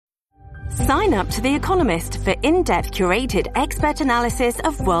Sign up to The Economist for in-depth curated expert analysis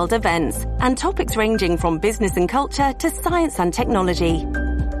of world events and topics ranging from business and culture to science and technology.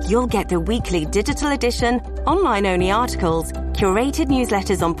 You'll get the weekly digital edition, online-only articles, curated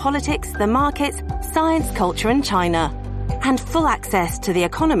newsletters on politics, the markets, science, culture and China, and full access to The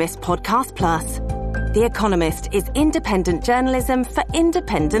Economist Podcast Plus. The Economist is independent journalism for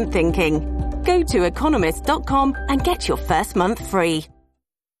independent thinking. Go to economist.com and get your first month free.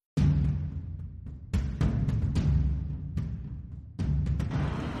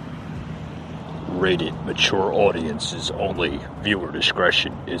 Rated mature audiences only. Viewer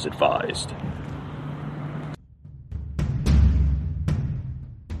discretion is advised.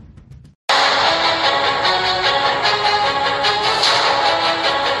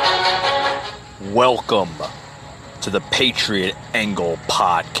 Welcome to the Patriot Angle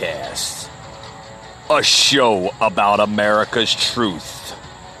Podcast, a show about America's truth,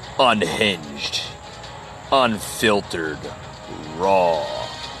 unhinged, unfiltered, raw.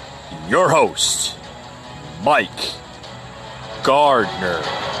 Your host, Mike Gardner.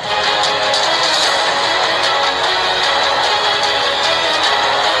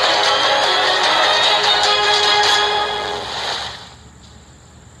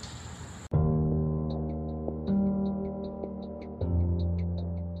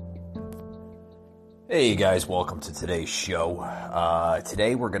 Hey guys, welcome to today's show.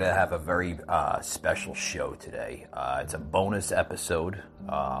 Today we're going to have a very special show today. It's a bonus episode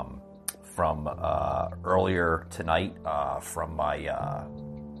from earlier tonight from my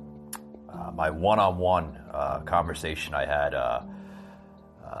my one-on-one conversation I had.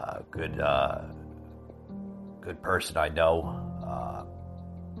 Good person I know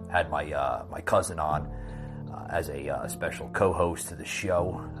had my cousin on as a special co-host to the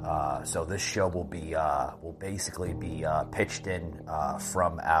show. So this show will basically be pitched in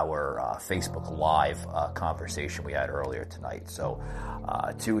from our Facebook Live conversation we had earlier tonight. So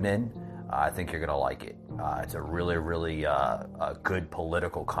tune in. I think you're going to like it. It's a really, really good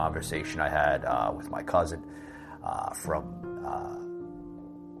political conversation I had with my cousin from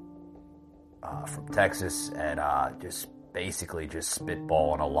Texas, and just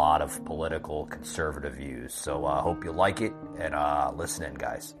spitballing a lot of political conservative views. So I hope you like it, and listen in,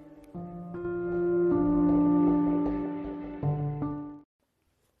 guys.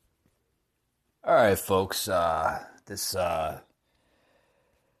 All right, folks.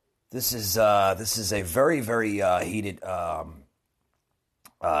 This is a very, very heated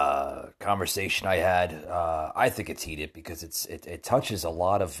conversation I had. I think it's heated because it touches a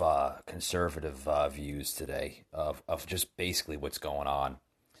lot of conservative views today of just basically what's going on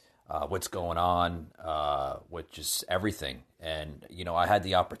with just everything. And I had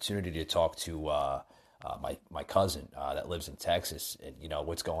the opportunity to talk to my cousin that lives in Texas, and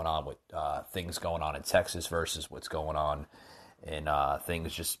what's going on with things going on in Texas versus what's going on in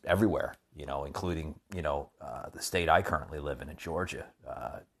things just everywhere, including, the state I currently live in Georgia.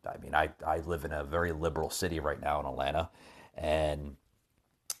 I live in a very liberal city right now in Atlanta, and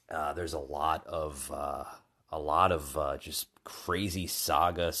there's a lot of just crazy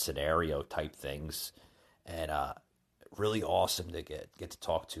saga scenario type things, and really awesome to get to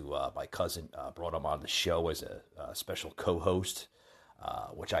talk to my cousin. Brought him on the show as a special co-host,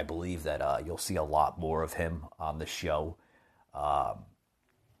 which I believe that you'll see a lot more of him on the show.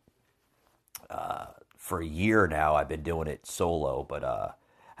 For a year now, I've been doing it solo, but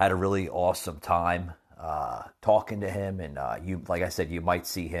had a really awesome time talking to him. And like I said, you might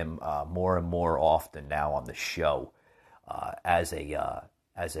see him more and more often now on the show as an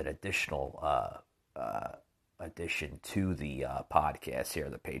additional addition to the podcast here,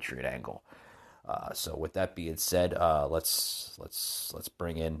 the Patriot Angle. So with that being said, let's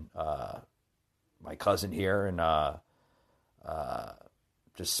bring in my cousin here and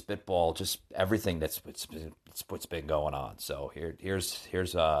just spitball just everything that's what's been going on. So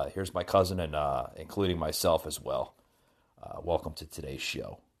here's my cousin, and including myself as well. Welcome to today's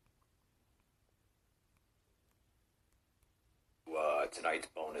show. Tonight's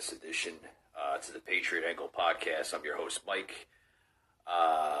bonus edition to the Patriot Angle Podcast. I'm your host, Mike.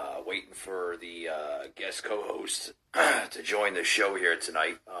 Waiting for the guest co-host to join the show here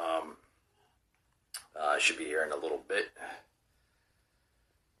tonight. Should be here in a little bit.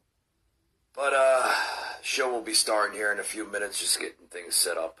 But show will be starting here in a few minutes, just getting things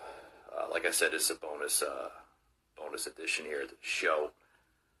set up. Like I said, it's a bonus edition here of the show.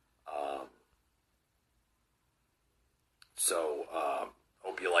 So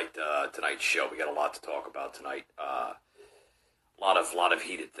hope you liked tonight's show. We got a lot to talk about tonight. A lot of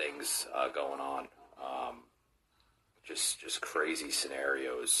heated things going on. Just crazy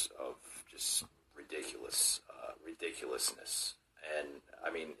scenarios of just ridiculousness. And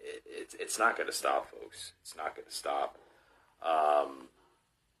I mean, it's not going to stop, folks. It's not going to stop. I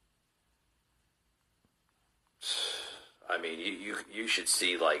mean, you should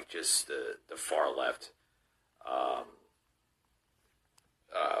see like just the far left.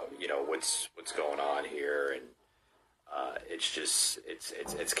 What's going on here, and it's just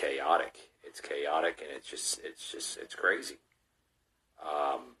it's chaotic. It's chaotic, and it's crazy.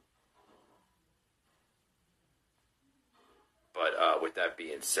 But with that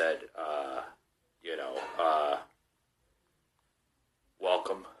being said,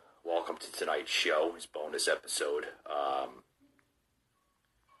 welcome to tonight's show, his bonus episode.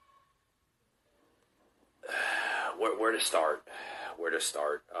 Where to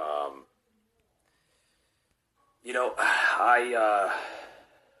start?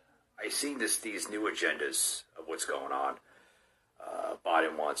 I seen these new agendas of what's going on.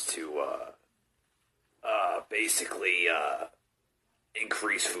 Biden wants to basically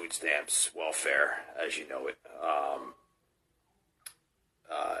increase food stamps welfare as you know it,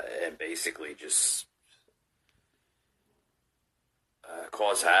 and basically just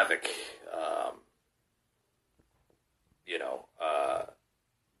cause havoc.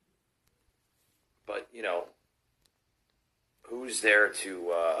 But who's there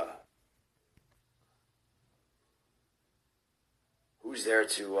to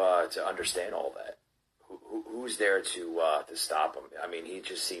understand all that? Who's there to stop him? I mean, he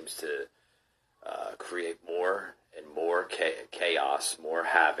just seems to create more and more chaos, more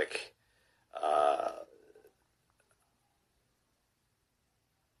havoc.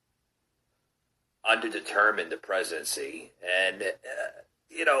 Underdetermined the presidency, and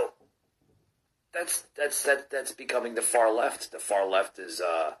that's becoming the far left. The far left is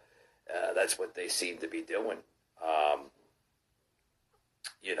that's what they seem to be doing.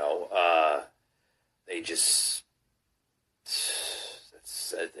 They just,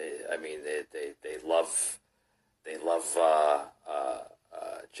 they love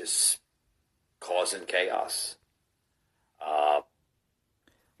just causing chaos. All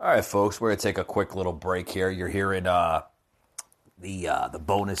right, folks, we're going to take a quick little break here. You're hearing the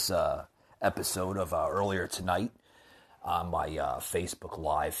bonus episode of earlier tonight on my Facebook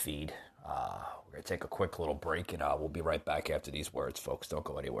Live feed. We're going to take a quick little break, and we'll be right back after these words, folks. Don't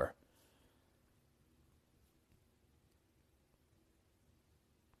go anywhere.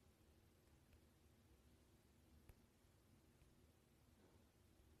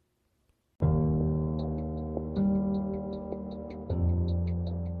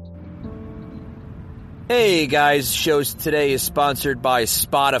 Hey guys, shows today is sponsored by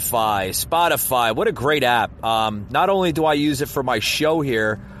Spotify. Spotify, what a great app. Not only do I use it for my show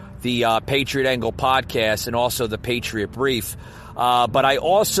here, the Patriot Angle podcast, and also the Patriot Brief, but I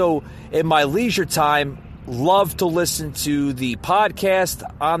also, in my leisure time, love to listen to the podcast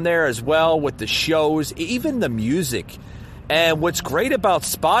on there as well, with the shows, even the music. And what's great about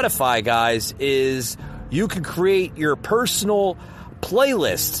Spotify, guys, is you can create your personal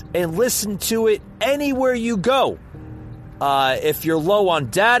playlist and listen to it anywhere you go. If you're low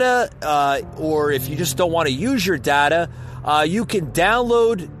on data, or if you just don't want to use your data, you can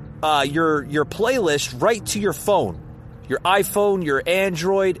download your playlist right to your phone, your iPhone, your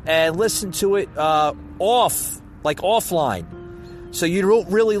Android, and listen to it offline. So you don't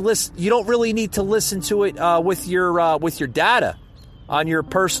really need to listen to it with your data on your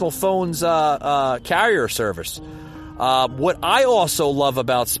personal phone's carrier service. What I also love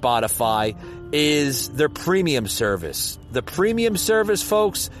about Spotify is their premium service. The premium service,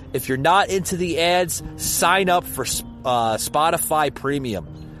 folks, if you're not into the ads, sign up for Spotify Premium.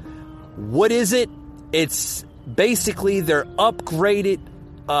 What is it? It's basically their upgraded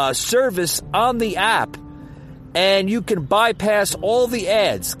service on the app, and you can bypass all the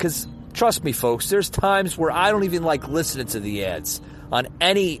ads, because trust me, folks, there's times where I don't even like listening to the ads on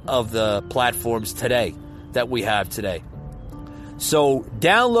any of the platforms today that we have today. So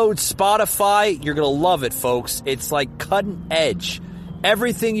download Spotify. You're going to love it, folks. It's like cutting edge.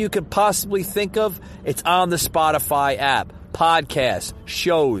 Everything you could possibly think of, it's on the Spotify app. Podcasts,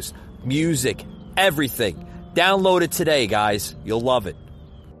 shows, music, everything. Download it today, guys. You'll love it.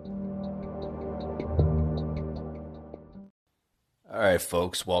 All right,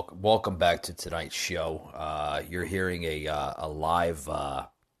 folks. Welcome back to tonight's show. You're hearing a live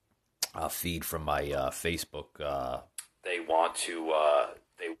feed from my Facebook.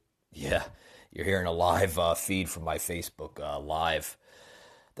 You're hearing a live feed from my Facebook live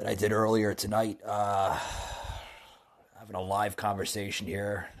that I did earlier tonight. Having a live conversation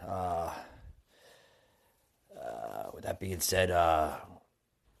here. With that being said,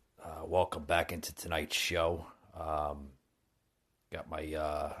 welcome back into tonight's show. Got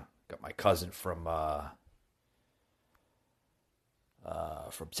my cousin from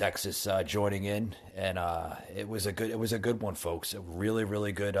Texas joining in, and it was a good one, folks. A really,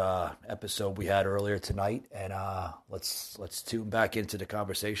 really good episode we had earlier tonight, and let's tune back into the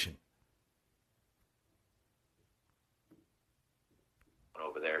conversation.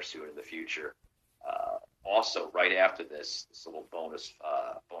 Over there soon in the future. Also, right after this little bonus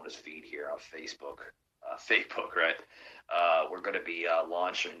feed here on Facebook, right? We're going to be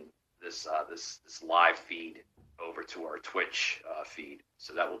launching this live feed over to our Twitch feed.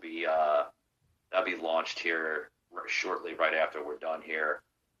 So that'll be launched here shortly, right after we're done here.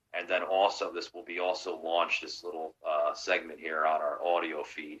 And then also this will be also launched, this little segment here on our audio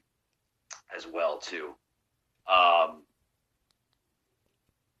feed as well too.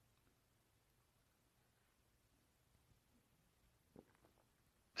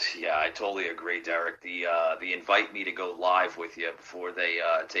 Yeah, I totally agree, Derek. The invite me to go live with you before they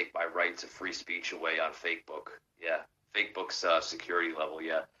take my rights of free speech away on Facebook. Yeah, Facebook's security level.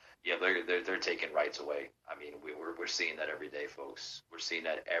 Yeah, they're taking rights away. I mean, we're seeing that every day, folks. We're seeing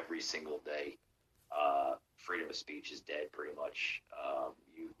that every single day. Freedom of speech is dead, pretty much.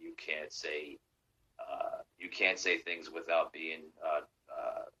 You can't say things without being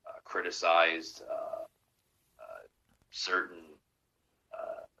criticized.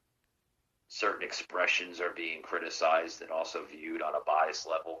 Certain expressions are being criticized and also viewed on a bias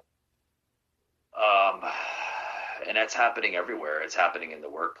level. And that's happening everywhere. It's happening in the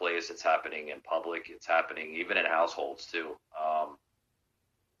workplace. It's happening in public. It's happening even in households too.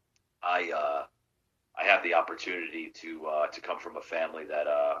 I have the opportunity to come from a family that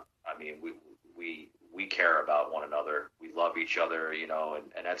we care about one another. We love each other,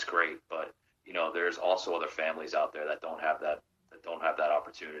 and that's great. But there's also other families out there that don't have that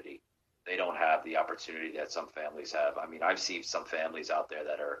opportunity. They don't have the opportunity that some families have. I mean, I've seen some families out there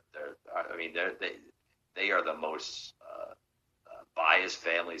that they are the most biased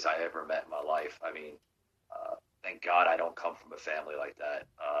families I ever met in my life. I mean, thank God I don't come from a family like that.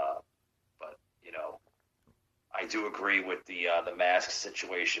 But I do agree with the mask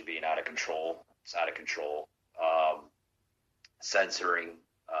situation being out of control. It's out of control. Censoring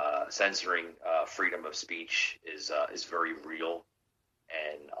freedom of speech is very real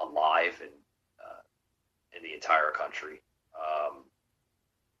and alive in the entire country.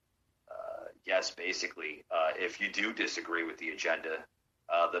 Yes, basically, if you do disagree with the agenda,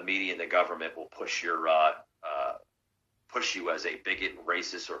 the media and the government will push you as a bigot,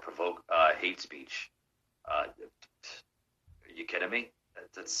 racist, or provoke hate speech. Are you kidding me?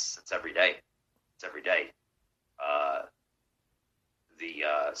 That's every day. It's every day.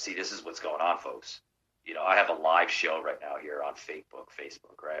 See, this is what's going on, folks. I have a live show right now here on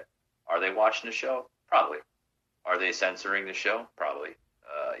Facebook, right? Are they watching the show? Probably. Are they censoring the show? Probably.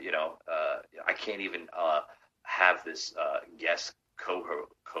 I can't even have this guest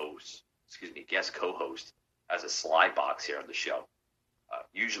co-host as a slide box here on the show.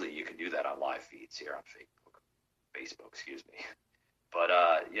 Usually you can do that on live feeds here on Facebook, But,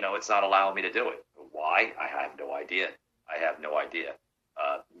 it's not allowing me to do it. Why? I have no idea.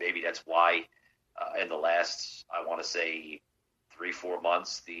 Maybe that's why in the last, I want to say 3-4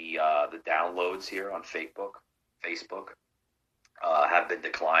 months, the downloads here on Facebook have been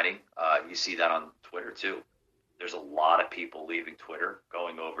declining. You see that on Twitter too. There's a lot of people leaving Twitter,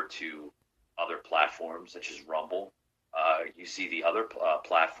 going over to other platforms such as Rumble. You see the other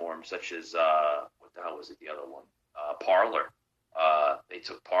platforms such as what the hell was it? The other one, Parler. They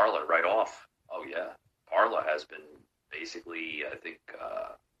took Parler right off. Oh yeah, Parler has been basically, I think,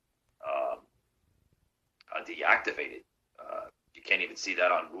 deactivated. You can't even see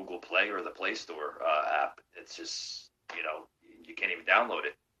that on Google Play or the Play Store app. It's just, you can't even download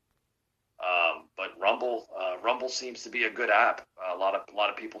it. But Rumble seems to be a good app. A lot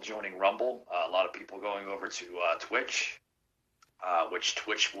of people joining Rumble. A lot of people going over to Twitch, which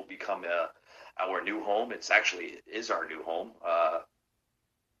Twitch will become our new home. It is our new home.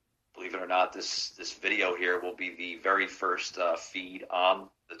 Believe it or not, this video here will be the very first feed on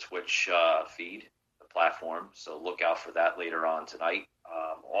the Twitch feed, the platform. So look out for that later on tonight.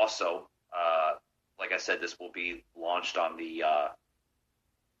 Also, like I said, this will be launched on the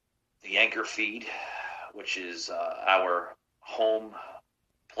Anchor feed, which is our home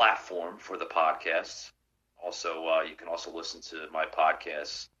platform for the podcast. Also, you can also listen to my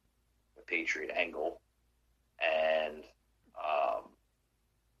podcast, The Patriot Angle, and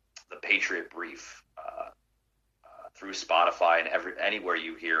The Patriot Brief through Spotify and anywhere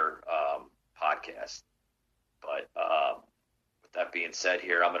you hear podcasts. But that being said,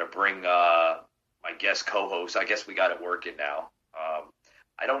 here I'm going to bring my guest co-host. I guess we got it working now.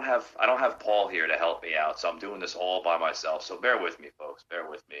 I don't have Paul here to help me out, so I'm doing this all by myself. So bear with me, folks. Bear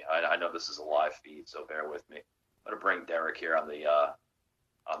with me. I know this is a live feed, so bear with me. I'm going to bring Derek here on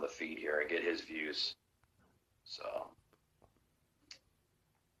the feed here and get his views. So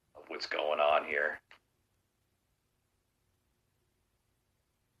of what's going on here.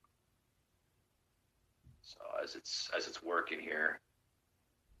 So as it's working here,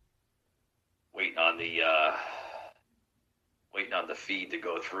 waiting on the feed to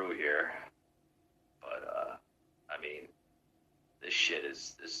go through here. But I mean, this shit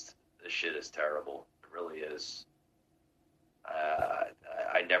is terrible. It really is.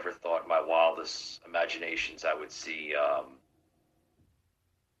 I never thought in my wildest imaginations I would see,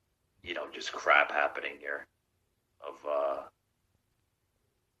 just crap happening here.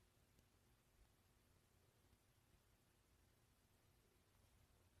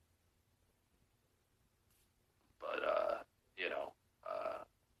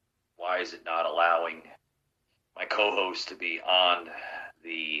 Why is it not allowing my co-host to be on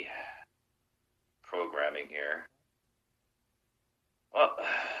the programming here? Well,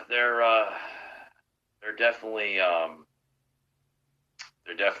 they're definitely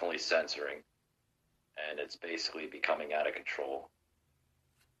censoring, and it's basically becoming out of control.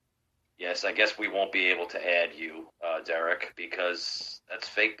 Yes, I guess we won't be able to add you, Derek, because that's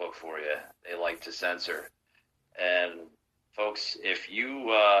Facebook for you. They like to censor. And folks, if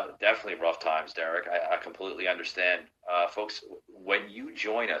you definitely rough times, Derek, I completely understand. Folks, when you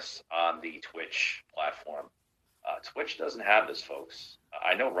join us on the Twitch platform, Twitch doesn't have this, folks.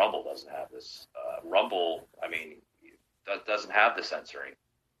 I know Rumble doesn't have this. Rumble, I mean, doesn't have the censoring.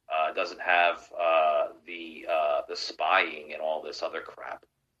 Doesn't have the spying and all this other crap.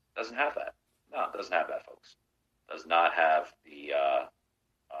 Doesn't have that. No, it doesn't have that, folks. Does not have the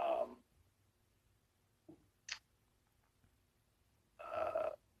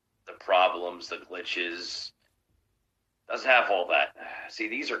problems, the glitches. Doesn't have all that. See,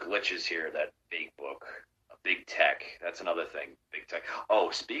 these are glitches here that Facebook, big tech. That's another thing. Big tech. Oh,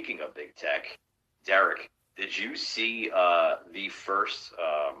 speaking of big tech, Derek, did you see the first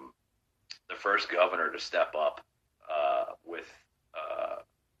governor to step up with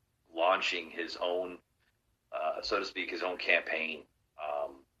launching his own, so to speak, his own campaign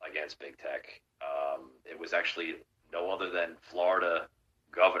against big tech? It was actually no other than Florida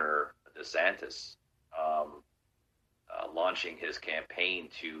Governor DeSantis launching his campaign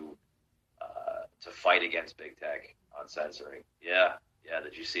to fight against big tech on censoring. Yeah.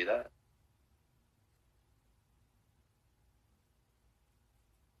 Did you see that?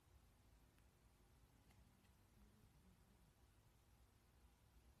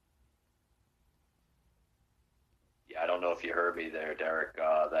 Yeah, I don't know if you heard me there, Derek.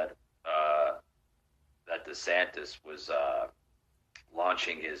 That DeSantis was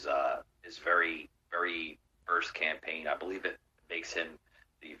launching his very, very first campaign. I believe it makes him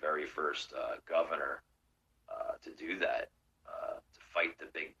the very first governor to do that, to fight the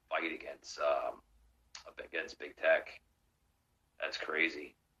big fight against big tech. That's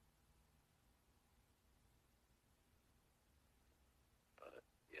crazy. But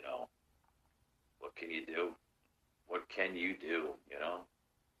what can you do? What can you do?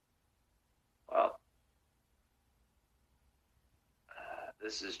 Well,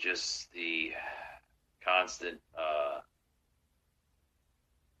 this is just the constant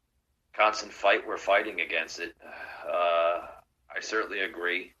fight we're fighting against it. I certainly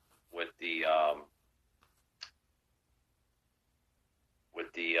agree with the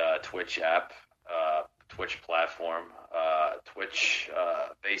Twitch app, Twitch platform. Twitch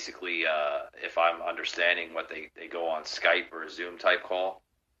basically, if I'm understanding what they go on Skype or a Zoom type call.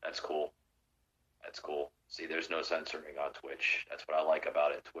 That's cool. See, there's no censoring on Twitch. That's what I like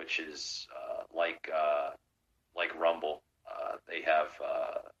about it. Twitch is like Rumble.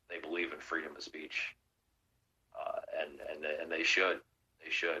 They believe in freedom of speech, and they should.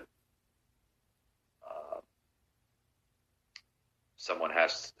 Someone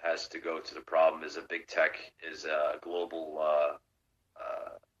has to go to the problem. Is a big tech is a global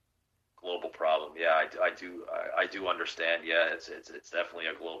problem. Yeah, I do understand. Yeah, it's definitely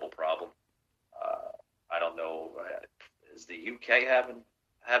a global problem. I don't know. Is the UK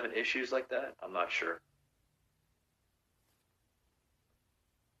having issues like that? I'm not sure.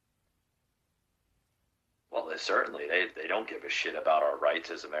 Well, certainly they don't give a shit about our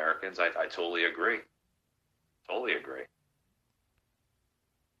rights as Americans. I totally agree. Totally agree.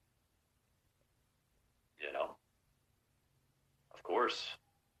 Of course.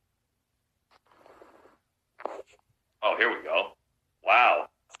 Oh, here we go. Wow.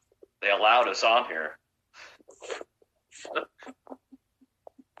 They allowed us on here. What's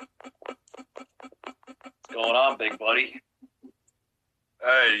going on, big buddy?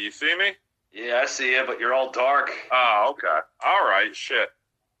 Hey, you see me? Yeah, I see you, but you're all dark. Oh, okay. All right, shit.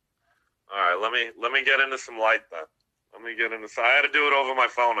 All right, let me get into some light then. I had to do it over my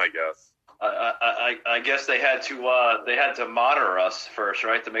phone, I guess. I guess they had to monitor us first,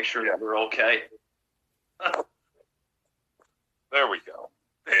 right, to make sure that we're okay. There we go.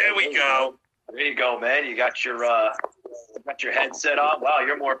 There we go. There you go, man. You got your headset on. Wow,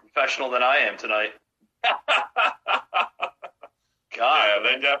 you're more professional than I am tonight. God, yeah,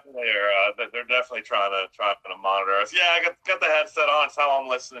 they definitely are. They're definitely trying to monitor us. Yeah, I got the headset on. It's how I'm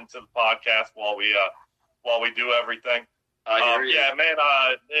listening to the podcast while we do everything. Yeah, man.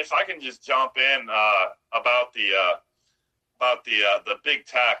 If I can just jump in about the big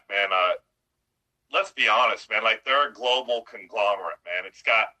tech, man. Let's be honest, man. Like, they're a global conglomerate, man.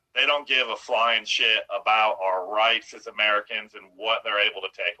 They don't give a flying shit about our rights as Americans and what they're able to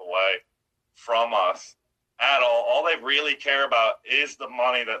take away from us at all. All they really care about is the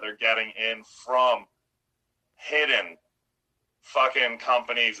money that they're getting in from hidden fucking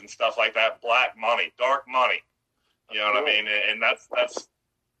companies and stuff like that. Black money, dark money. You know what I mean? And that's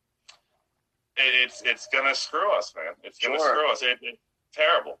it's gonna screw us, man. It's gonna screw us. It's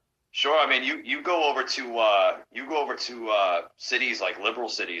terrible. Sure. I mean, you go over to cities like liberal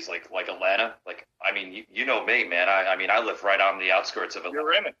cities like Atlanta. Like, I mean, you know me, man. I mean, I live right on the outskirts of Atlanta.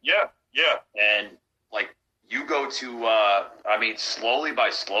 You're in it, yeah. And like, you go to, I mean, slowly by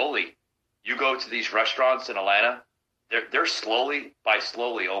slowly, you go to these restaurants in Atlanta. They're slowly by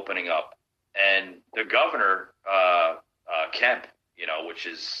slowly opening up, and the governor, Kemp, you know, which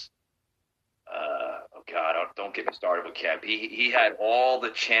is. Oh God! Don't get me started with Kemp. He had all the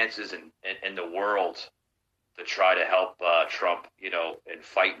chances in the world to try to help Trump, you know, in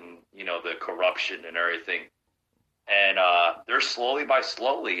fighting, you know, the corruption and everything. And they're slowly by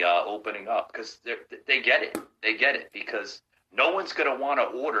slowly opening up because they get it. They get it because no one's going to want to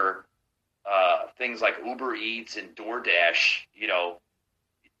order things like Uber Eats and DoorDash. You know,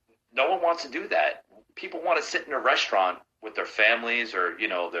 no one wants to do that. People want to sit in a restaurant with their families or, you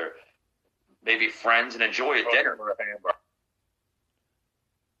know, their maybe friends and enjoy a dinner.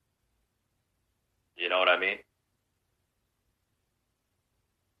 You know what I mean?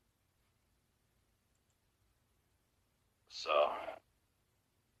 So,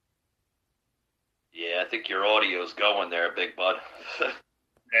 yeah, I think your audio's going there, big bud. Yeah,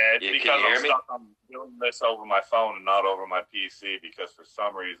 it's because I'm doing this over my phone and not over my PC because for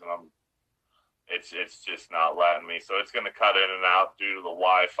some reason it's just not letting me. So it's going to cut in and out due to the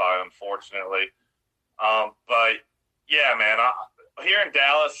Wi-Fi, unfortunately. But yeah, man, here in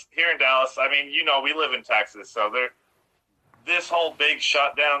Dallas, I mean, you know, we live in Texas, so this whole big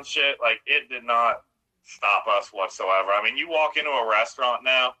shutdown shit, like, it did not stop us whatsoever. I mean, you walk into a restaurant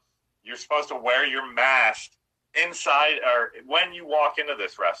now, you're supposed to wear your mask inside or when you walk into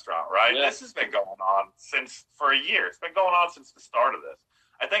this restaurant, right? Yeah. This has been going on for a year. It's been going on since the start of this.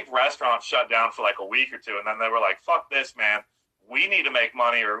 I think restaurants shut down for like a week or two, and then they were like, fuck this, man. We need to make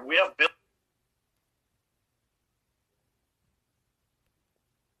money, or we have bills.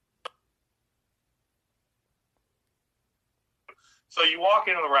 So you walk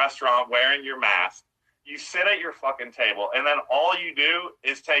into the restaurant wearing your mask, you sit at your fucking table, and then all you do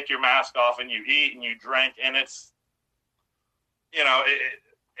is take your mask off and you eat and you drink, and it's, you know,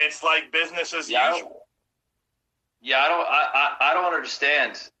 it's like business as usual. Yeah, I don't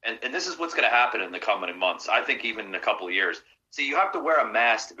understand, and this is what's going to happen in the coming months. I think even in a couple of years. See, you have to wear a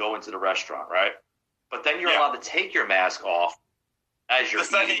mask to go into the restaurant, right? But then you're allowed to take your mask off as you're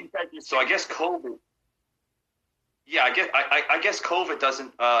eating. So I guess COVID. Yeah, I guess COVID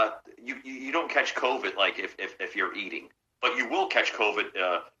doesn't. You don't catch COVID like if you're eating, but you will catch COVID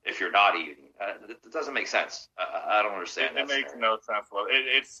if you're not eating. It doesn't make sense. I don't understand. It makes no sense. Well,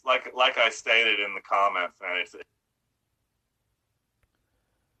 it's like I stated in the comments, man.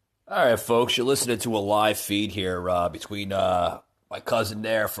 All right, folks, you're listening to a live feed here between my cousin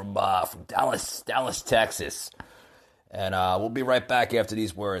there from Dallas, Texas. And we'll be right back after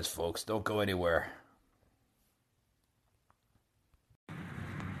these words, folks. Don't go anywhere.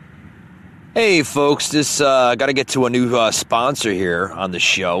 Hey, folks, this got to get to a new sponsor here on the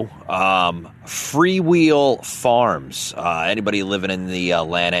show. Freewheel Farms. Anybody living in the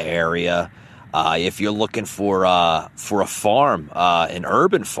Atlanta area, if you're looking for a farm, an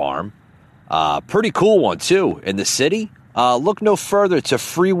urban farm, pretty cool one too in the city, look no further to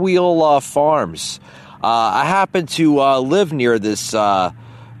Freewheel Farms. I happen to live near this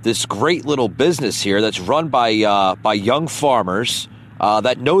great little business here that's run by young farmers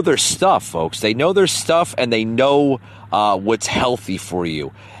that know their stuff, folks. They know their stuff, and they know what's healthy for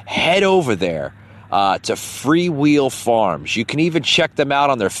you. Head over there to Freewheel Farms. You can even check them out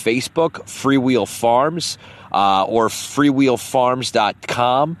on their Facebook, Freewheel Farms, or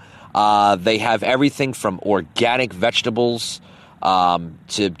freewheelfarms.com. They have everything from organic vegetables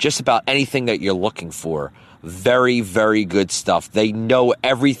to just about anything that you're looking for. Very, very good stuff. They know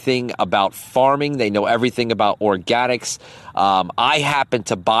everything about farming. They know everything about organics. I happen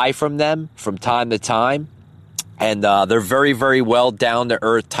to buy from them from time to time. And they're very, very well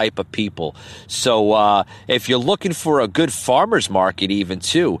down-to-earth type of people. So if you're looking for a good farmer's market even,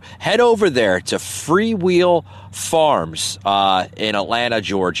 too, head over there to Freewheel Farms in Atlanta,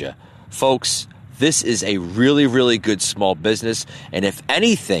 Georgia. Folks, this is a really, really good small business. And if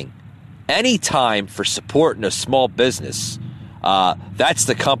anything, any time for supporting a small business, that's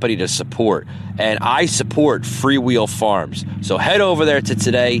the company to support. And I support Freewheel Farms. So head over there to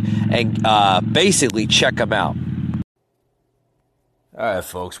today and basically check them out. All right,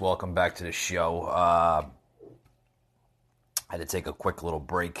 folks, welcome back to the show. I had to take a quick little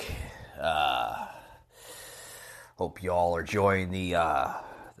break. Hope y'all are enjoying the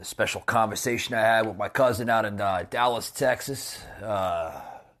special conversation I had with my cousin out in Dallas, Texas.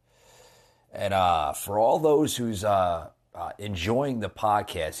 And for all those who's enjoying the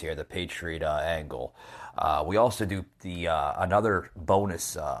podcast here, the Patriot Angle, we also do the another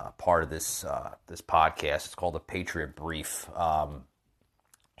bonus part of this podcast. It's called the Patriot Brief.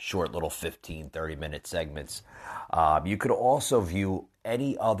 Short little 15, 30-minute segments. You could also view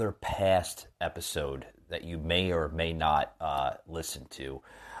any other past episode that you may or may not listen to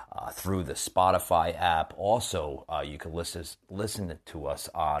through the Spotify app. Also, you can listen to us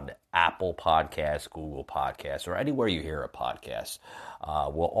on Apple Podcasts, Google Podcasts, or anywhere you hear a podcast.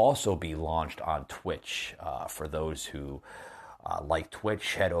 We'll also be launched on Twitch. For those who like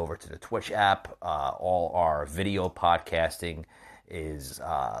Twitch, head over to the Twitch app. All our video podcasting is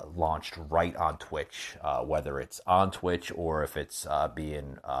launched right on Twitch, whether it's on Twitch or if it's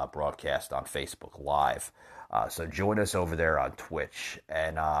being broadcast on Facebook Live. So join us over there on Twitch.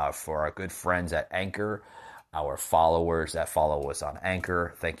 And for our good friends at Anchor, our followers that follow us on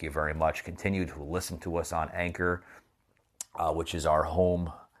Anchor, thank you very much. Continue to listen to us on Anchor, which is our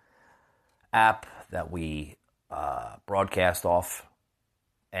home app that we broadcast off.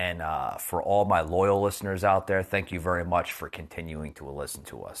 And for all my loyal listeners out there, thank you very much for continuing to listen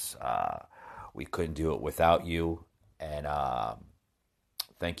to us. We couldn't do it without you, and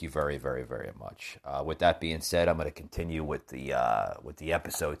thank you very, very, very much. With that being said, I'm going to continue with the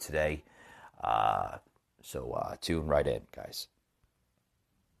episode today. So tune right in, guys.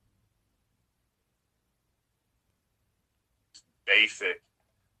 Basic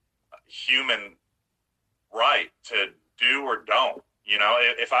human right to do or don't. You know,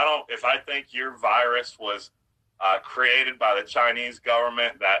 if I think your virus was created by the Chinese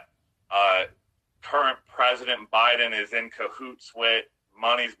government that current President Biden is in cahoots with,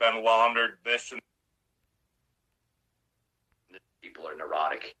 money's been laundered, this and people are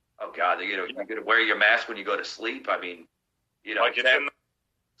neurotic. Oh God, you're gonna wear your mask when you go to sleep. I mean,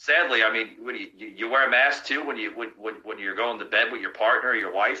 sadly, I mean, when you wear a mask too when you're going to bed with your partner or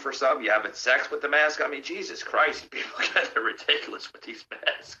your wife or something, you having sex with the mask. I mean, Jesus Christ, people get ridiculous with these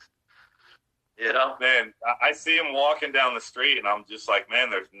masks. You know, man, I see him walking down the street, and I'm just like,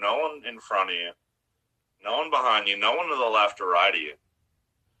 man, there's no one in front of you, no one behind you, no one to the left or right of you.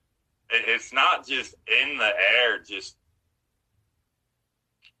 It's not just in the air, just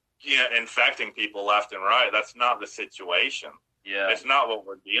infecting people left and right. That's not the situation. Yeah, it's not what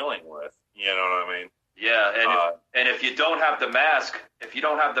we're dealing with. You know what I mean? Yeah, and if you don't have the mask, you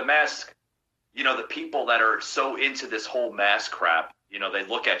know, the people that are so into this whole mask crap, you know, they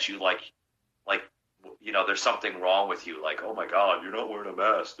look at you like, you know, there's something wrong with you. Like, oh my God, you're not wearing a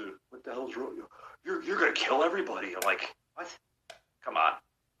mask, dude. What the hell's wrong? You're gonna kill everybody. I'm like, what? Come on,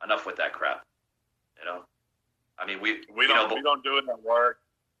 enough with that crap. You know, I mean, we don't do it at work.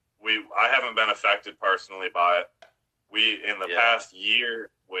 I haven't been affected personally by it. In the past year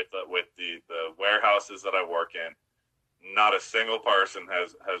with the warehouses that I work in, not a single person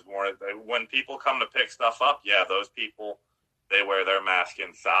has worn it. When people come to pick stuff up, those people, they wear their mask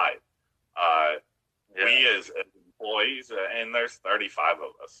inside. We as employees, and there's 35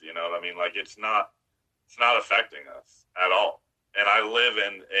 of us, you know what I mean? Like, it's not affecting us at all. And I live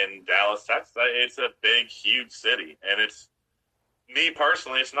in Dallas, Texas. It's a big, huge city, and me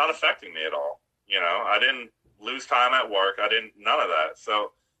personally, it's not affecting me at all. You know, I didn't lose time at work. None of that.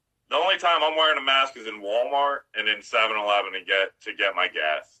 So the only time I'm wearing a mask is in Walmart and in 7-Eleven to get my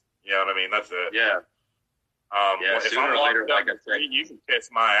gas. You know what I mean? That's it. Yeah. If I'm walking down the street, you can kiss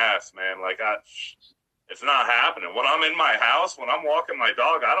my ass, man. It's not happening. When I'm in my house, when I'm walking my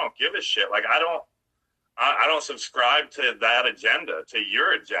dog, I don't give a shit. I don't subscribe to that agenda, to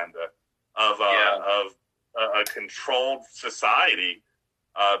your agenda of a controlled society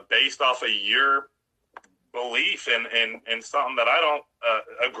based off of your belief in something that I don't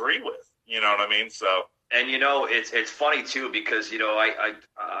agree with. You know what I mean? So. And it's funny too because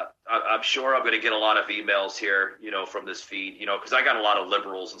I'm sure I'm going to get a lot of emails here, from this feed, because I got a lot of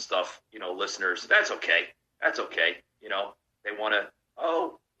liberals and stuff, listeners. That's okay. They want to.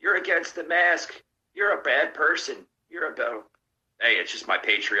 Oh, you're against the mask. You're a bad person. Hey, it's just my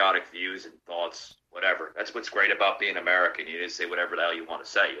patriotic views and thoughts. Whatever. That's what's great about being American. You just say whatever the hell you want to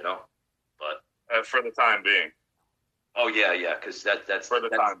say, But for the time being. Oh yeah, because that's for the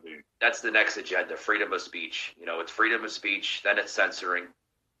time being. That's the next agenda: freedom of speech. It's freedom of speech. Then it's censoring.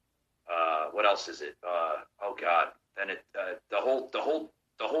 What else is it? Oh God! Then the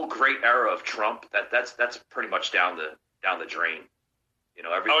whole great era of Trump. That's pretty much down the drain.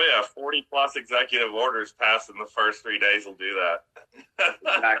 40 plus executive orders passed in the first 3 days will do that.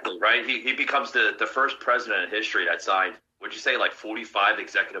 Exactly right. He becomes the first president in history that signed. Would you say 45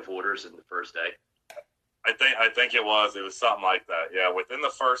 executive orders in the first day? I think it was something like that. Yeah, within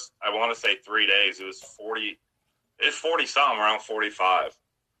the first, I want to say 3 days, it was 40. It's 40 something, around 45.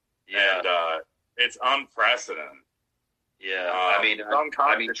 Yeah, and it's unprecedented. Yeah,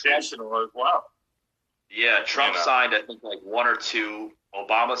 unconstitutional as well. Yeah, Trump signed I think 1 or 2.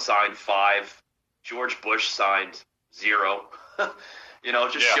 Obama signed 5. George Bush signed 0.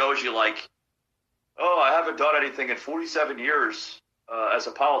 Shows you I haven't done anything in 47 years as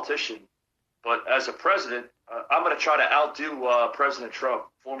a politician. But as a president, I'm going to try to outdo President Trump,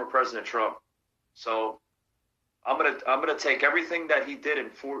 former President Trump. So I'm going to take everything that he did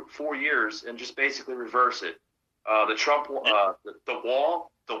in 4 years and just basically reverse it. The Trump the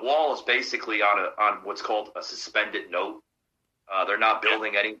wall is basically on what's called a suspended note. They're not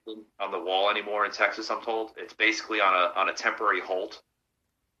building anything on the wall anymore in Texas, I'm told. It's basically on a temporary halt.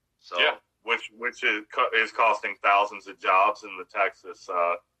 So which is costing thousands of jobs in the Texas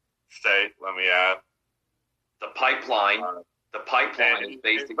state, let me add. The pipeline is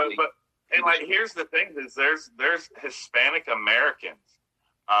basically. But here's the thing: is there's Hispanic Americans,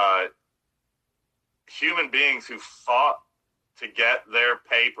 human beings who fought to get their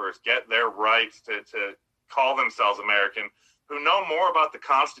papers, get their rights to call themselves American, who know more about the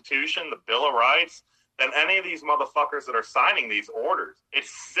Constitution, the Bill of Rights, than any of these motherfuckers that are signing these orders. It's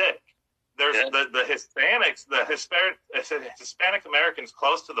sick. There's the Hispanics, the Hispanic Americans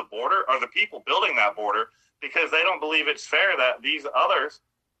close to the border are the people building that border because they don't believe it's fair that these others,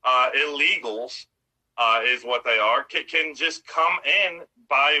 illegals, is what they are, can just come in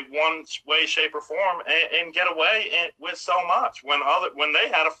by one way, shape, or form and get away with so much when they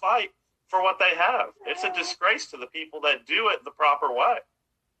had to fight for what they have. It's a disgrace to the people that do it the proper way.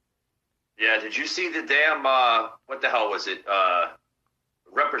 Yeah, did you see the damn, what the hell was it,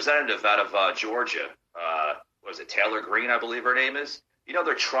 representative out of Georgia, was it Taylor Greene, I believe her name is?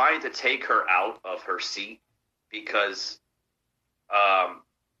 They're trying to take her out of her seat because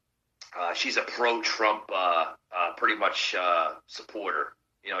she's a pro-Trump pretty much supporter.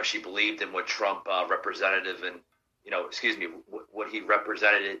 She believed in what Trump represented and, what he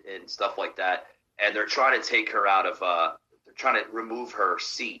represented and stuff like that. And they're trying to take her out of, they're trying to remove her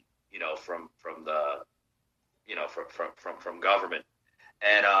seat, from the, from government.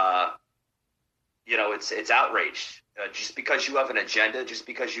 And, it's outrage. Just because you have an agenda, just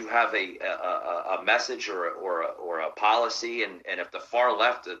because you have a message or a policy, and if the far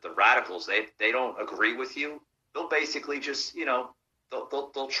left, the radicals, they don't agree with you, they'll basically just,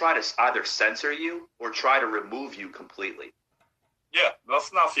 they'll try to either censor you or try to remove you completely. Yeah, they'll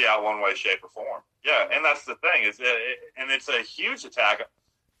snuff you out one way, shape, or form. Yeah, and that's the thing, and it's a huge attack.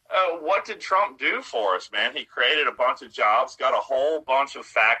 What did Trump do for us, man? He created a bunch of jobs, got a whole bunch of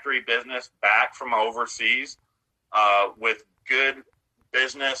factory business back from overseas with good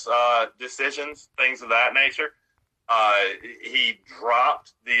business decisions, things of that nature. He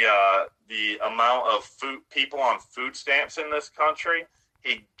dropped the amount of people on food stamps in this country.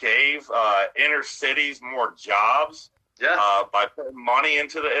 He gave inner cities more jobs by putting money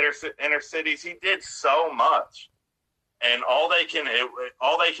into the inner cities. He did so much. And all they can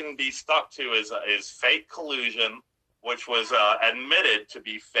be stuck to is fake collusion, which was admitted to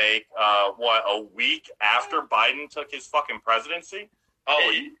be fake. A week after Biden took his fucking presidency?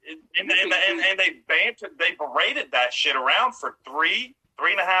 Oh, and they berated that shit around for 3.5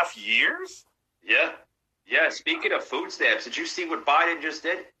 years. Yeah. Yeah, speaking of food stamps, did you see what Biden just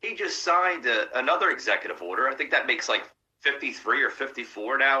did? He just signed another executive order. I think that makes like 53 or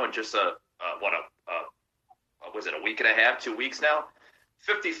 54 now, in just was it a week and a half, 2 weeks now?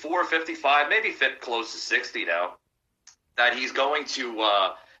 54, 55, maybe close to 60 now. That he's going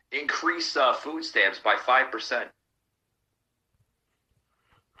to increase food stamps by 5%.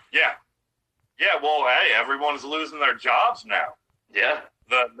 Yeah. Yeah, well, hey, everyone's losing their jobs now. Yeah.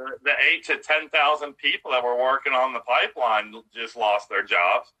 The 8 to 10,000 people that were working on the pipeline just lost their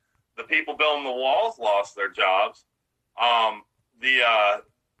jobs. The people building the walls lost their jobs.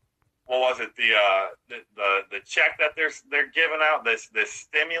 What was it? The check that they're giving out, this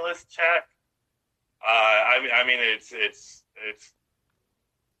stimulus check. I mean, it's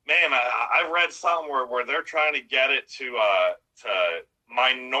man. I read something where they're trying to get it to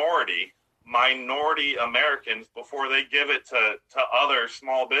minority Americans before they give it to other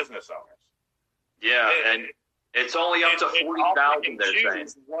small business owners. Yeah, and it's only up to 40,000. They're saying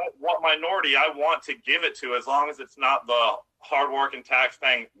what minority I want to give it to, as long as it's not the hardworking,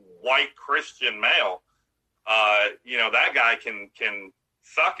 tax-paying white Christian male. That guy can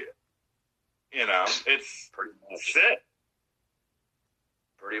suck it. It's pretty much it.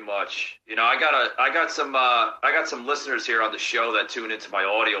 Pretty much. I got some listeners here on the show that tune into my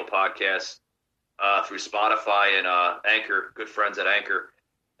audio podcast through Spotify and Anchor, good friends at Anchor,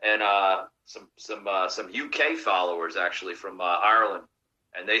 and some UK followers actually from Ireland,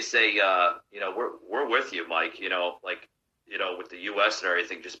 and they say we're with you, Mike. With the U.S. and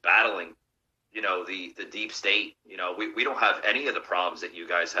everything, just battling, the deep state. We don't have any of the problems that you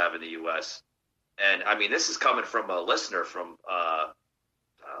guys have in the U.S. And I mean, this is coming from a listener from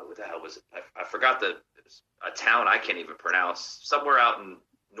what the hell was it? I forgot a town I can't even pronounce. Somewhere out in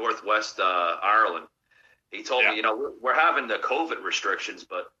northwest Ireland. He told me, we're having the COVID restrictions,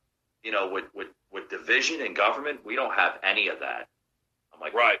 but with division in government, we don't have any of that. I'm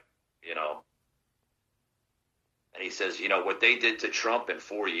like, right. And he says, what they did to Trump in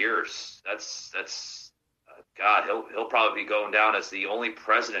 4 years, that's God, he'll probably be going down as the only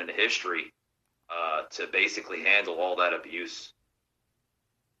president in history to basically handle all that abuse.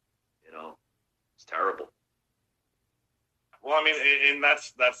 It's terrible. Well, I mean, and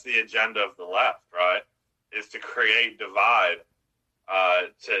that's the agenda of the left, right? Is to create divide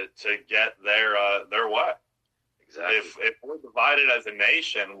to get their way. Exactly. If we're divided as a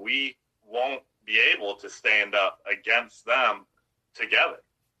nation, we won't be able to stand up against them together.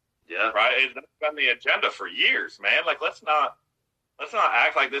 Yeah. Right? That's been the agenda for years, man. Like, let's not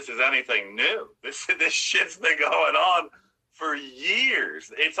act like this is anything new. This shit's been going on for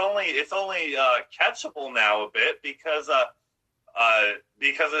years. It's only catchable now a bit because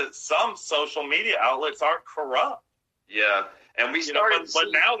some social media outlets are corrupt. Yeah, and we started,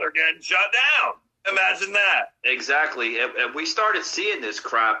 but now they're getting shut down. Imagine that. Exactly, and we started seeing this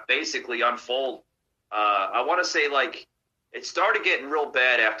crap basically unfold. I want to say it started getting real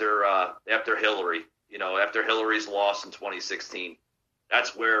bad after Hillary. After Hillary's loss in 2016.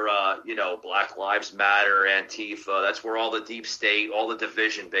 That's where, Black Lives Matter, Antifa, that's where all the deep state, all the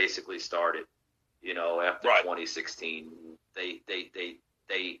division basically started, after 2016. They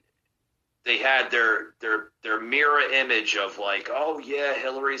had their mirror image of oh yeah,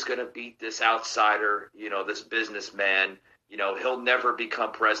 Hillary's going to beat this outsider, this businessman, he'll never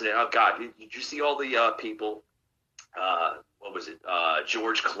become president. Oh God, did you see all the people, what was it?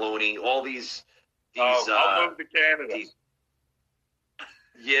 George Clooney, all these I'll move to Canada.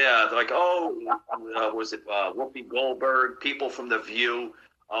 Yeah, was it Whoopi Goldberg, people from The View,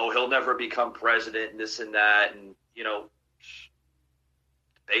 he'll never become president and this and that. And,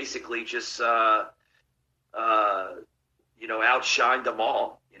 basically just, outshined them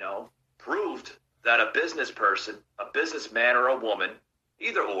all, proved that a business person, a businessman or a woman,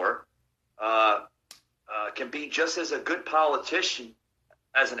 either or, can be just as a good politician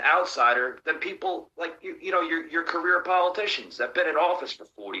as an outsider than people like your career politicians that have been in office for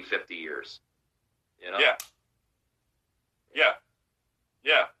 40, 50 years. Yeah.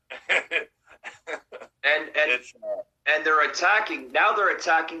 and they're attacking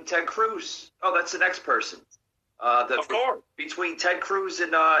Ted Cruz. Oh, that's the next person. Of course. Between Ted Cruz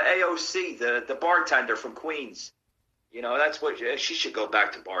and AOC, the bartender from Queens. That's what she should go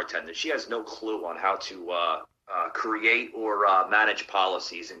back to bartending. She has no clue on how to create or manage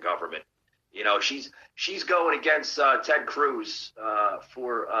policies in government. She's going against Ted Cruz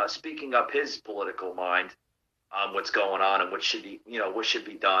for speaking up his political mind on what's going on and what should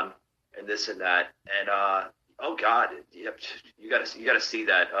be done and this and that. And oh God, you got to see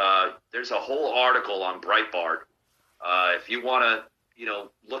that. There's a whole article on Breitbart. If you want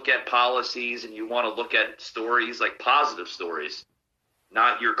look at policies and you want to look at stories, like positive stories,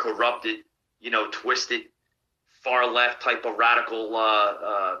 not your corrupted, twisted, far left type of radical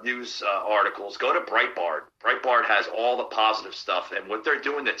news articles, go to Breitbart. Breitbart has all the positive stuff, and what they're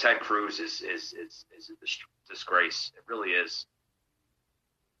doing to Ted Cruz is a disgrace. It really is.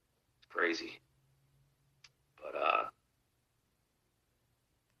 It's crazy. But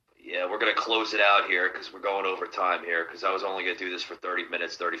yeah, we're going to close it out here because we're going over time here, because I was only going to do this for 30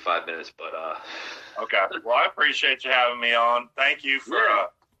 minutes, 35 minutes, but okay. Well, I appreciate you having me on. Thank you for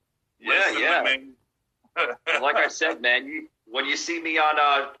listening to me. Like I said, man, when you see me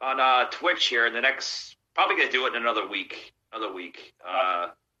on Twitch here in the next, probably going to do it in another week.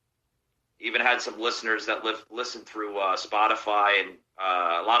 Even had some listeners that listen through Spotify, and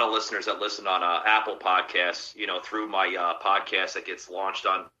a lot of listeners that listen on Apple Podcasts, through my podcast that gets launched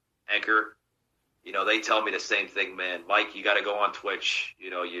on Anchor. They tell me the same thing, man. Mike, you got to go on Twitch.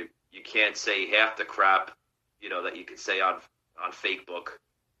 You can't say half the crap, that you can say on Facebook,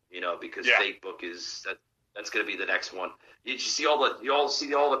 because Facebook is that's going to be the next one. You see all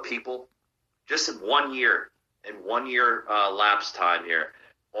the people just in 1 year, lapse time here.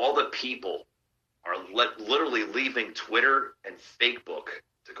 All the people are literally leaving Twitter and Facebook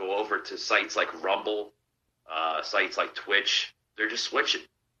to go over to sites like Rumble, sites like Twitch. They're just switching,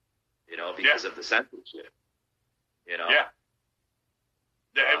 because of the censorship. Yeah.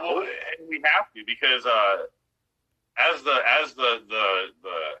 And we have to, because as the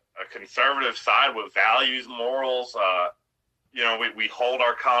conservative side with values, morals, we hold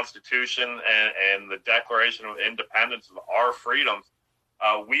our Constitution and the Declaration of Independence of our freedoms.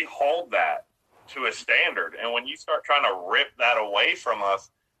 We hold that to a standard, and when you start trying to rip that away from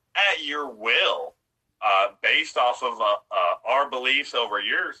us at your will, based off of our beliefs over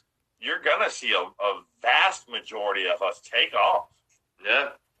yours, you're gonna see a vast majority of us take off. Yeah,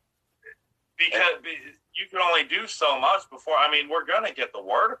 because you can only do so much before. I mean, we're gonna get the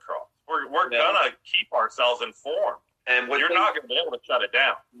word across. We're gonna keep ourselves informed. And you're not going to be able to shut it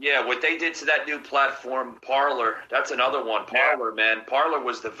down. Yeah, what they did to that new platform, Parler, that's another one. Parler, man. Parler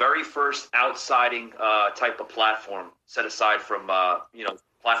was the very first outsiding type of platform, set aside from,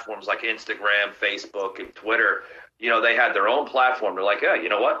 platforms like Instagram, Facebook, and Twitter. They had their own platform. They're like, yeah, you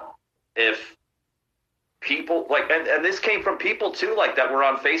know what? If people, and this came from people, too, that were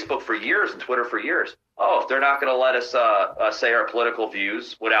on Facebook for years and Twitter for years. Oh, if they're not going to let us say our political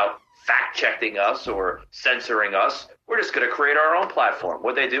views without fact-checking us or censoring us, we're just going to create our own platform.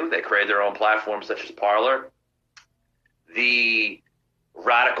 What they do, they create their own platforms such as Parler. The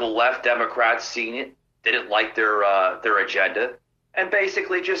radical left Democrats seen it, didn't like their agenda, and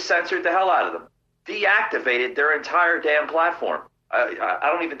basically just censored the hell out of them. Deactivated their entire damn platform. I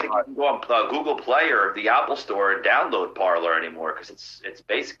don't even think you can go on Google Play or the Apple Store and download Parler anymore, because it's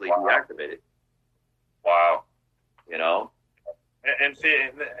basically deactivated. Wow. And see,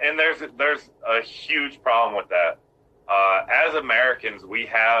 and there's a huge problem with that. As Americans, we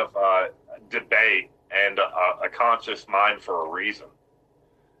have debate and a conscious mind for a reason.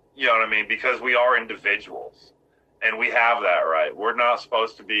 You know what I mean? Because we are individuals, and we have that right. We're not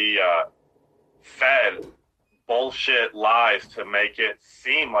supposed to be fed bullshit lies to make it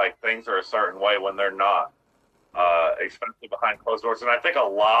seem like things are a certain way when they're not, especially behind closed doors. And I think a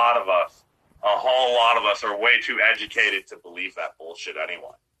whole lot of us are way too educated to believe that bullshit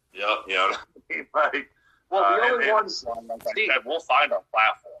anyway. Yep. You know what I mean? Well, the only ones, we'll find our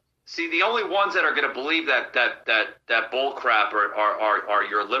platform. See, the only ones that are going to believe that bull crap are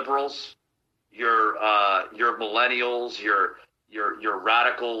your liberals, your millennials, your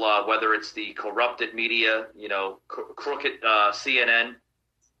radical, whether it's the corrupted media, crooked CNN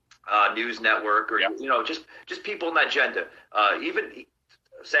news network, or just people in that agenda. Even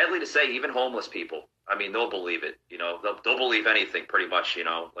sadly to say, even homeless people. I mean, they'll believe it. They'll believe anything pretty much.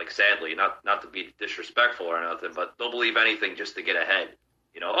 Sadly, not to be disrespectful or nothing, but they'll believe anything just to get ahead.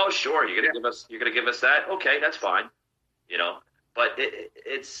 Oh sure, you're gonna give us that. Okay, that's fine. But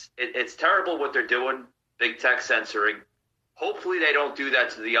it's terrible what they're doing. Big tech censoring. Hopefully, they don't do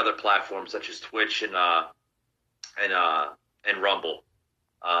that to the other platforms such as Twitch and Rumble,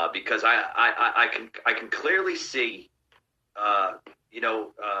 because I can clearly see, that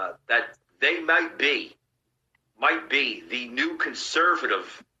they might be the new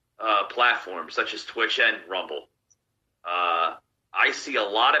conservative platforms such as Twitch and Rumble. I see a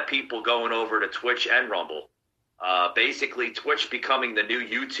lot of people going over to Twitch and Rumble. Basically, Twitch becoming the new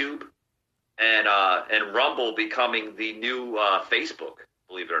YouTube, and Rumble becoming the new Facebook.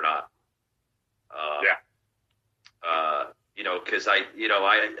 Believe it or not. Because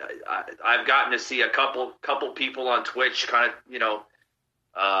I've gotten to see a couple people on Twitch kind of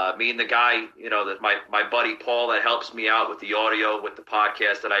Me and the guy, that my buddy Paul that helps me out with the audio with the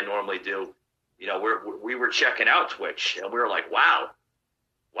podcast that I normally do, we were checking out Twitch, and we were like, wow,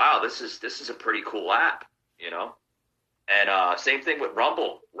 this is a pretty cool app, And same thing with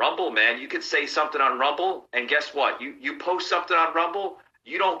Rumble. Rumble, man, you could say something on Rumble, and guess what? You post something on Rumble,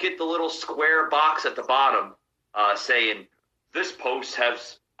 you don't get the little square box at the bottom saying this post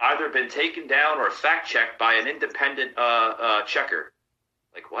has either been taken down or fact-checked by an independent checker.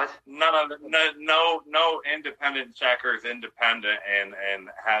 Like what? No independent checker is independent and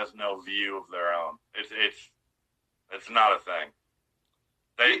has no view of their own. It's not a thing.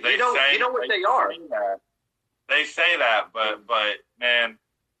 They say what they are. They say that, but man,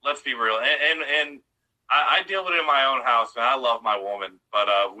 let's be real. And I deal with it in my own house, and I love my woman,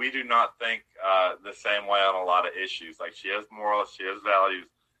 but we do not think the same way on a lot of issues. Like, she has morals, she has values,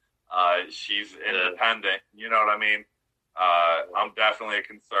 she's independent. You know what I mean? I'm definitely a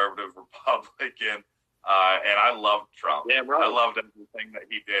conservative Republican, and I loved Trump. Yeah, right. I loved everything that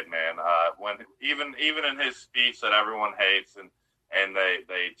he did, man. When even in his speech that everyone hates, and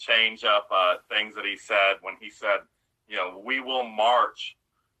they change up things that he said when he said, we will march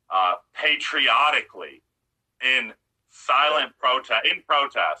patriotically in silent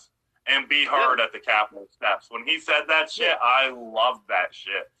protest and be heard at the Capitol steps. When he said that shit, I loved that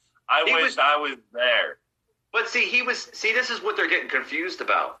shit. I wished I was there. But this is what they're getting confused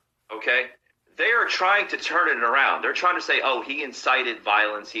about, okay? They are trying to turn it around. They're trying to say, oh, he incited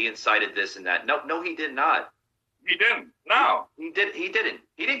violence, he incited this and that. No, he did not. He didn't. No. He didn't. He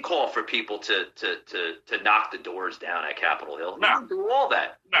didn't call for people to knock the doors down at Capitol Hill. He didn't do all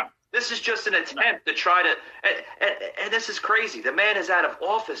that. No. This is just an attempt to try to and this is crazy. The man is out of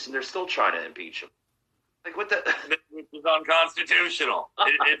office and they're still trying to impeach him. Like, what the? This is unconstitutional.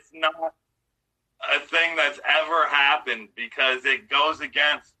 It's not a thing that's ever happened because it goes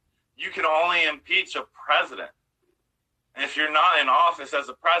against. You can only impeach a president. And if you're not in office as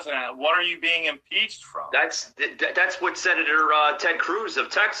a president, what are you being impeached from? That's what Senator Ted Cruz of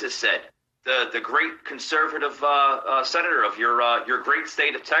Texas said. The great conservative senator of your great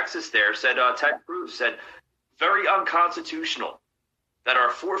state of Texas there said, Ted Cruz said, very unconstitutional that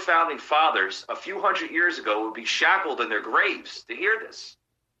our four founding fathers a few hundred years ago would be shackled in their graves to hear this.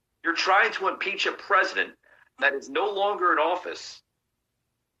 You're trying to impeach a president that is no longer in office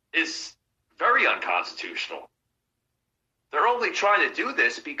is very unconstitutional. They're only trying to do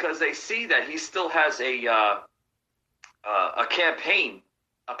this because they see that he still has a campaign,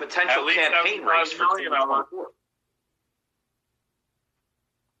 a potential campaign race for 2024.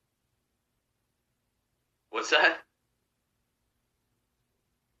 What's that?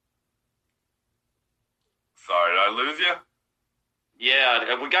 Sorry, did I lose you?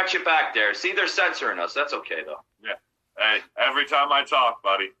 Yeah, we got you back there. See, they're censoring us. That's okay, though. Yeah. Hey, every time I talk,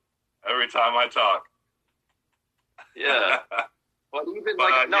 buddy. Every time I talk. Yeah. But even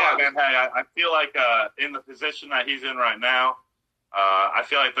man, hey, I feel like in the position that he's in right now, I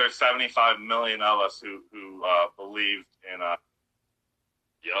feel like there's 75 million of us who believed in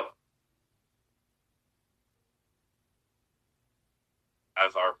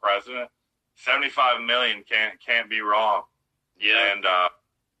as our president. 75 million can't be wrong. Yeah. And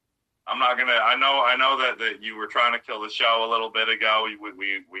I'm not gonna. I know that you were trying to kill the show a little bit ago.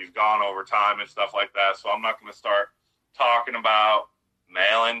 We've gone over time and stuff like that. So I'm not gonna start talking about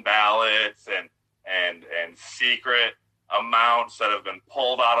mail-in ballots and secret amounts that have been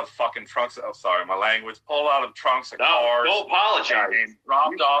pulled out of fucking trunks. Oh, sorry, my language. Pulled out of trunks of cars. Don't apologize. And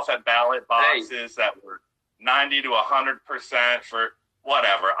dropped off at ballot boxes that were 90 to 100% for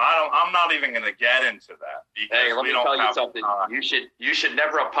whatever. I'm not even going to get into that. Hey, let me tell you something. You should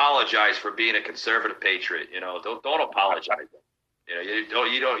never apologize for being a conservative patriot. Don't apologize. You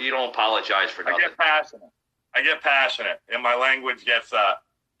don't apologize for nothing. I get passionate, and my language gets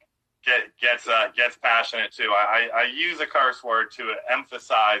passionate too. I use a curse word to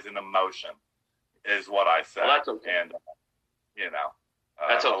emphasize an emotion, is what I say. Well, that's okay. And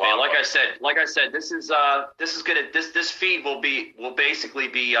that's okay. Like I said, this feed will basically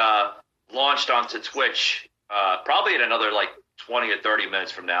be launched onto Twitch probably in another 20 or 30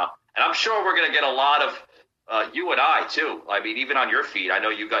 minutes from now, and I'm sure we're gonna get a lot of you and I too. I mean, even on your feed, I know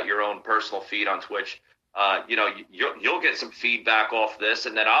you got your own personal feed on Twitch. You'll get some feedback off this,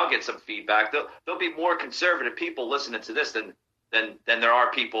 and then I'll get some feedback. There'll be more conservative people listening to this than there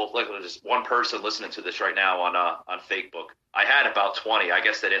are people. Like, there's one person listening to this right now on Facebook. I had about 20. I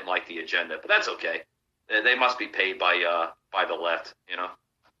guess they didn't like the agenda, but that's okay. They must be paid by the left,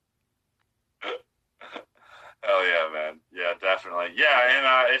 Hell yeah, man. Yeah, definitely. Yeah,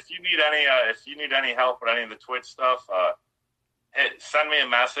 and if you need any help with any of the Twitch stuff, send me a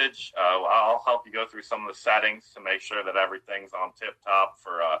message. I'll help you go through some of the settings to make sure that everything's on tip top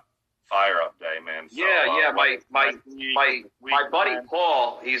for Fire Up Day, man. So, my buddy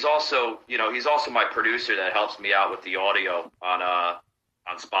Paul, he's also my producer that helps me out with the audio on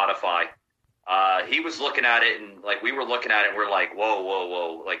Spotify. He was looking at it, and like we were looking at it, and we're like,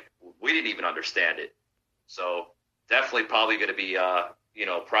 whoa, like we didn't even understand it. So definitely probably going to be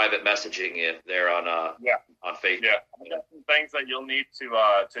private messaging you there on Facebook. Yeah, some things that you'll need to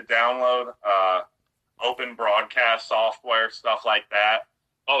download, open broadcast software, stuff like that.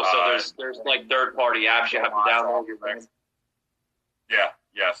 Oh, so there's like third-party apps you have to download. Yeah.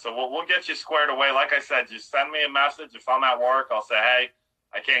 So we'll get you squared away. Like I said, just send me a message. If I'm at work, I'll say, hey,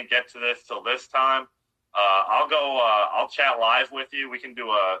 I can't get to this till this time. I'll chat live with you. We can do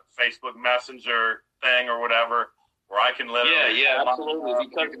a Facebook Messenger thing or whatever, where I can literally absolutely,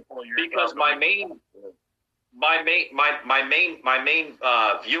 because my main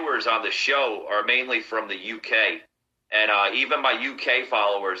viewers on the show are mainly from the UK, and even my UK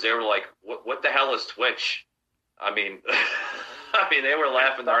followers, they were like, "What the hell is Twitch?" I mean, they were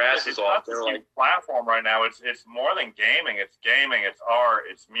laughing their asses off. They were like, "Platform right now. It's more than gaming. It's gaming. It's art.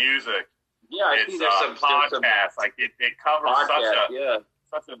 It's music. It's some podcasts. Like it covers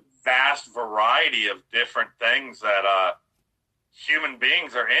such a vast variety of different things that human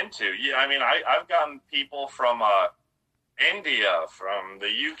beings are into. Yeah, I mean, I've gotten people from India, from the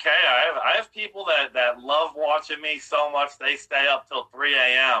UK. I have people that love watching me so much they stay up till 3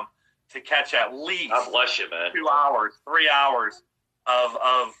 a.m. to catch at least God bless you, man. 2 hours, 3 hours of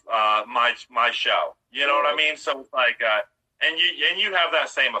my show. You know what I mean? So it's like, and you have that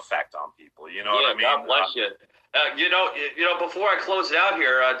same effect on people. You know what I mean? God bless you. Before I close it out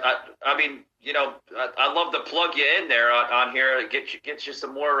here, I'd love to plug you in there on here, get you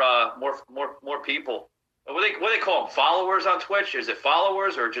some more people. What do they call them? Followers on Twitch? Is it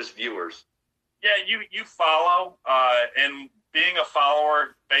followers or just viewers? Yeah, you follow, and being a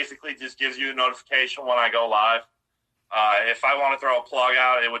follower basically just gives you a notification when I go live. If I want to throw a plug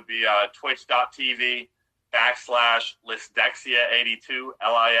out, it would be twitch.tv/Lisdexia82,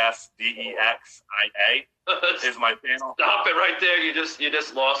 LISDEXIA is my channel. Stop it right there. You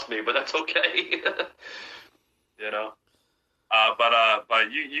just lost me, but that's okay.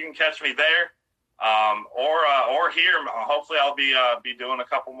 But you can catch me there. Or here. Hopefully, I'll be doing a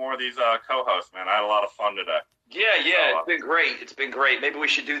couple more of these co-hosts. Man, I had a lot of fun today. Yeah, it's been great. Maybe we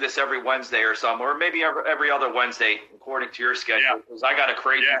should do this every Wednesday or something, or maybe every other Wednesday, according to your schedule. Because I got a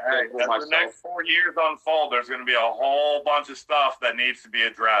crazy schedule myself. As the next 4 years unfold, there's going to be a whole bunch of stuff that needs to be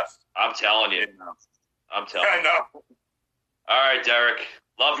addressed. I'm telling you. I know. All right, Derek.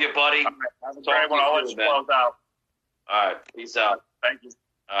 Love you, buddy. Right, have a great one. I'll let you close out. All right. Peace out. Thank you.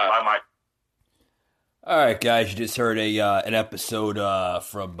 Bye, Mike. All right, guys. You just heard an episode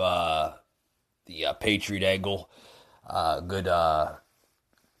from the Patriot Angle. Good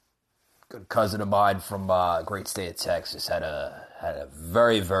cousin of mine from great state of Texas had a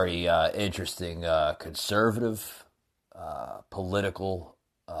very, very interesting conservative political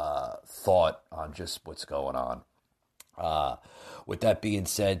thought on just what's going on. With that being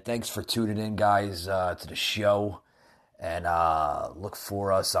said, thanks for tuning in, guys, to the show, and look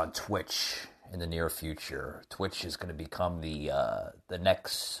for us on Twitch in the near future. Twitch is going to become the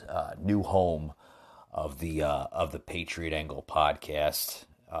next new home of the Patriot Angle podcast.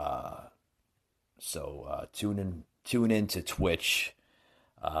 So tune in to Twitch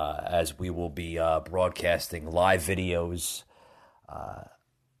as we will be broadcasting live videos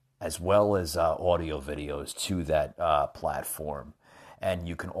as well as audio videos to that platform. And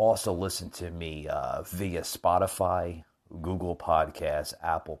you can also listen to me via Spotify, Google Podcasts,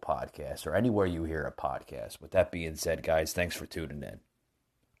 Apple Podcasts, or anywhere you hear a podcast. With that being said, guys, thanks for tuning in.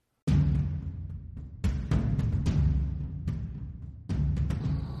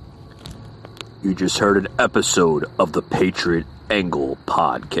 You just heard an episode of the Patriot Angle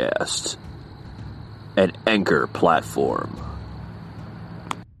podcast, an Anchor platform.